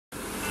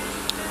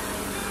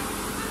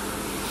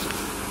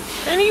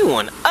Man, you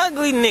one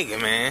ugly nigga,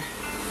 man.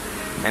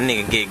 That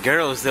nigga get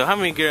girls though. How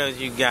many girls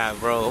you got,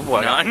 bro?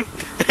 What? None.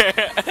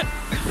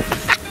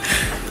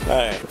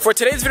 Alright. For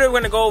today's video, we're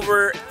gonna go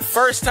over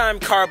first-time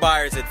car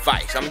buyers'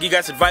 advice. I'm gonna give you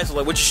guys advice on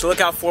like what you should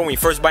look out for when you're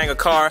first buying a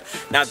car.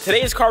 Now,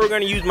 today's car we're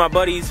gonna use my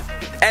buddy's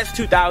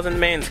S2000.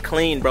 Man's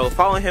clean, bro.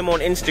 Follow him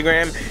on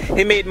Instagram.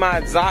 He made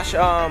my Zosh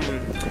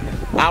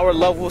Our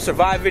Love Will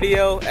Survive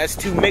video.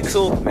 S2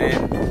 Mixel,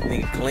 man.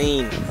 Nigga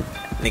clean.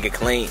 Nigga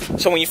clean.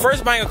 So when you're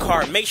first buying a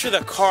car, make sure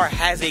the car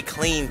has a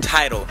clean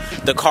title.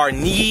 The car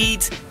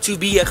needs to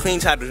be a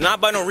clean title. Do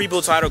not buy no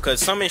rebuild title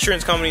because some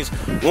insurance companies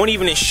won't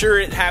even insure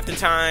it half the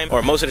time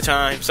or most of the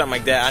time, something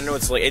like that. I know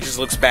it's like it just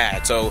looks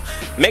bad. So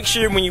make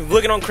sure when you're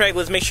looking on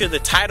Craigslist, make sure the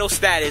title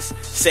status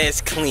says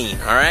clean.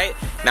 All right.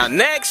 Now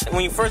next,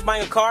 when you're first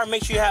buying a car,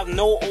 make sure you have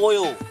no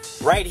oil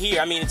right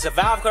here. I mean, it's a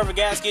valve cover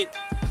gasket.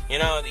 You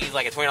know, these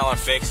like a $20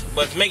 fix.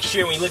 But make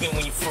sure when you're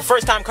looking, for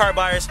first-time car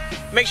buyers,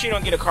 make sure you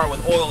don't get a car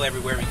with oil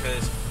everywhere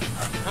because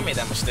I made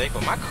that mistake,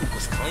 but my coupe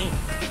was clean.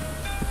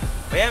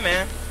 But yeah,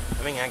 man.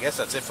 I mean, I guess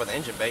that's it for the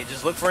engine bay.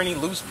 Just look for any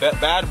loose,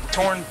 bad,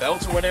 torn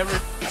belts or whatever.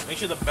 Make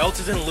sure the belt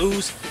isn't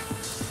loose.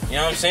 You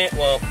know what I'm saying?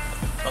 Well,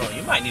 oh,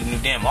 you might need a new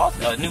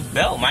new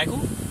belt,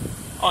 Michael.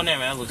 Oh, no, man,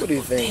 that looks. What do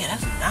you think? Damn,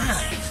 that's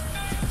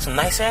nice. Some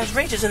nice-ass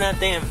ridges in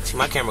that damn. See,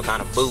 my camera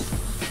kind of boot.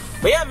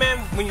 But yeah, man,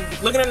 when you're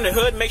looking under the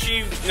hood, make sure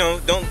you know,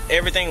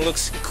 everything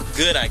looks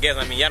good, I guess.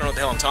 I mean, y'all don't know what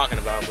the hell I'm talking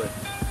about, but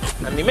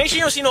I mean, make sure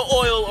you don't see no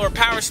oil or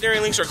power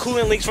steering leaks or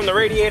coolant leaks from the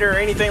radiator or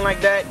anything like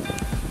that.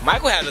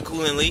 Michael has a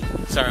coolant leak.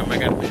 Sorry, I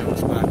gotta put you on the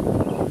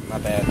spot. My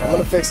bad, dog. I'm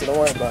gonna fix it, don't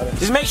worry about it.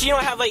 Just make sure you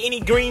don't have like any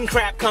green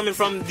crap coming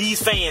from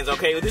these fans,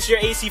 okay? Well, this is your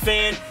AC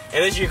fan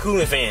and this is your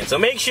coolant fan. So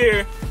make sure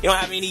you don't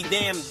have any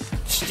damn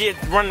shit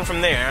running from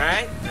there,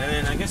 alright? And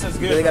then I guess that's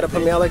good. You really gotta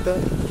put me out like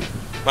that?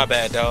 My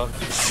bad, dog.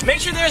 Make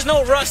sure there's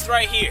no rust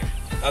right here,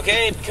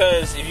 okay?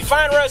 Because if you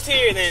find rust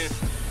here, then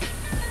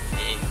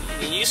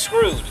you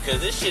screwed.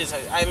 Because this shit's,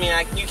 I mean,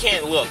 you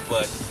can't look,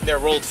 but they're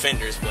rolled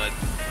fenders. But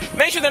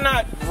make sure they're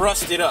not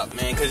rusted up,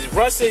 man. Because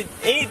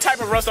any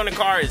type of rust on the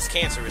car is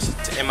cancerous,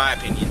 in my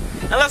opinion.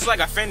 Unless it's like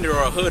a fender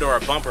or a hood or a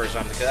bumper or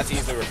something, because that's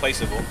easily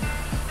replaceable.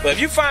 But if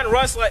you find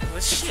rust like,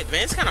 well, shit,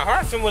 man, it's kind of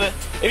hard for me with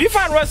if you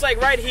find rust like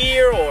right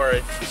here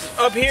or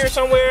up here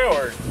somewhere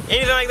or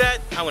anything like that,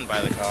 I wouldn't buy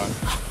the car.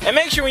 And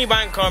make sure when you're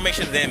buying a car, make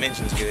sure the damn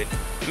engine's good.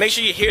 Make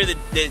sure you hear that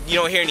you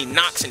don't hear any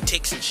knocks and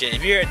ticks and shit.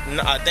 If you hear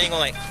a thing on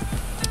like,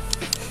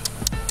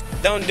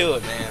 don't do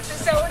it, man.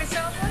 Is that what it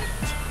sounds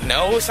like?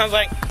 No, it sounds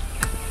like,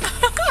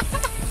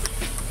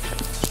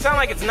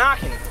 it's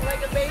knocking.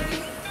 Like a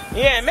baby?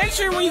 Yeah, make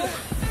sure when you,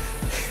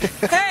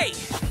 hey,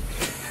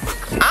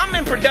 I'm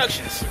in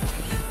productions.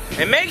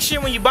 And make sure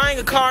when you're buying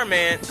a car,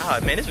 man, oh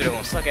man, this video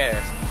gonna suck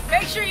ass.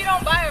 Make sure you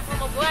don't buy it from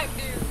a black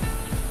dude.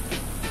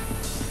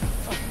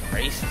 Fucking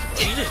racist,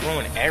 bro. You just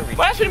ruin everything.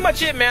 Well, that's pretty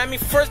much it, man. I mean,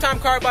 first time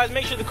car buyers,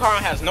 make sure the car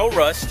has no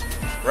rust,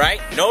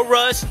 right? No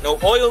rust, no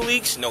oil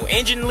leaks, no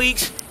engine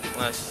leaks.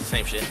 Well, that's the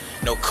same shit.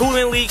 No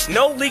coolant leaks,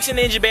 no leaks in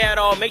the engine bay at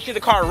all. Make sure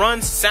the car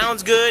runs,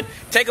 sounds good.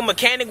 Take a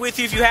mechanic with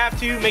you if you have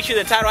to. Make sure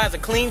the title has a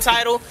clean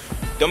title.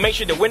 Don't make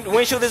sure the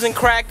windshield isn't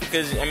cracked,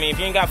 because, I mean, if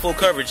you ain't got full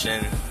coverage,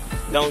 then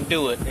don't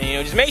do it. And, you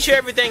know, just make sure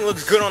everything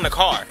looks good on the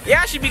car.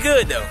 Yeah, it should be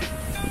good though.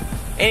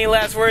 Any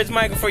last words,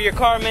 Michael, for your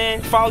car,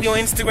 man? Follow you on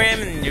Instagram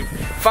and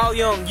follow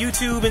you on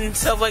YouTube and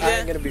stuff like that. I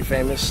ain't gonna be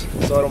famous,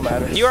 so it don't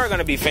matter. You are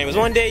gonna be famous.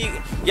 One day,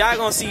 y'all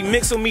gonna see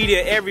Mixel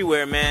Media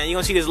everywhere, man. You're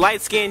gonna see this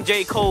light-skinned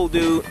J. Cole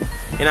dude.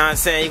 You know what I'm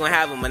saying? You're gonna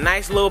have him a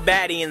nice little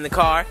baddie in the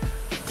car.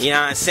 You know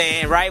what I'm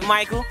saying? Right,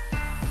 Michael?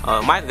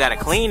 Michael got a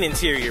clean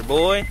interior,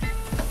 boy.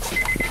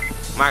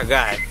 My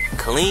God,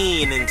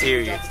 clean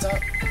interior.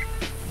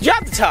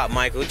 Drop the top,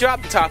 Michael.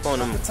 Drop the top on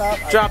him.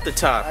 Drop the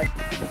top.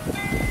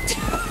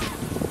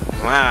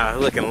 Wow,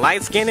 looking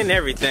light skinned and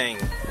everything.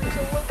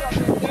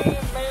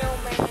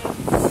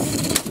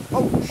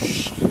 Oh,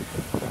 shit.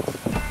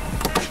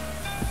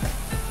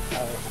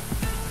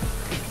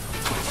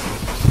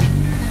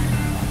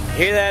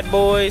 Hear that,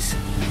 boys?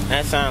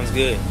 That sounds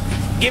good.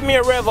 Give me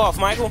a rev off,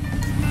 Michael.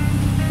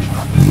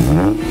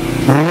 Man,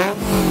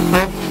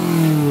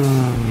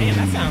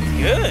 that sounds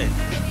good.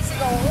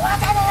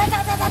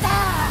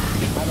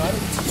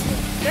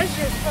 That's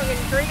just fucking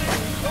crazy.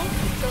 Oh,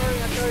 sorry,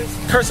 I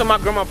noticed. Curse on my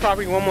grandma's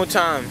property one more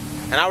time,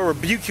 and I will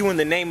rebuke you in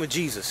the name of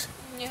Jesus.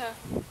 Yeah.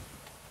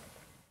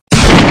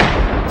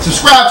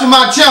 Subscribe to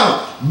my channel,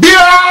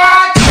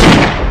 bitch!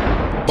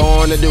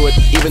 Born to do it,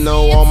 even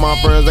though all my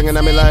friends looking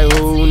at me like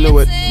who knew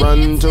it.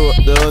 Run to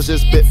it, the shit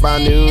spit by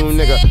new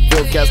nigga.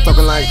 Phil cats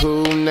talking like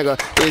who nigga.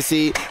 Is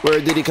he?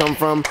 Where did he come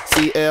from?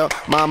 CL.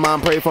 My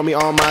mom prayed for me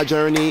on my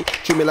journey.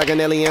 Treat me like an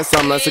alien,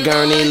 something like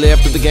Sigourney.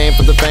 Left with the game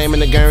for the fame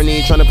and the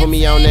gurney. Trying to put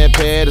me on that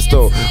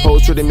pedestal.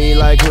 Hoes treating me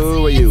like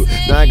who are you?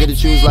 Now I get to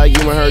choose like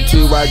you and her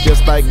too. I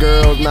just like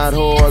girls, not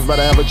whores. But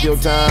I have a chill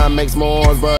time, makes more, but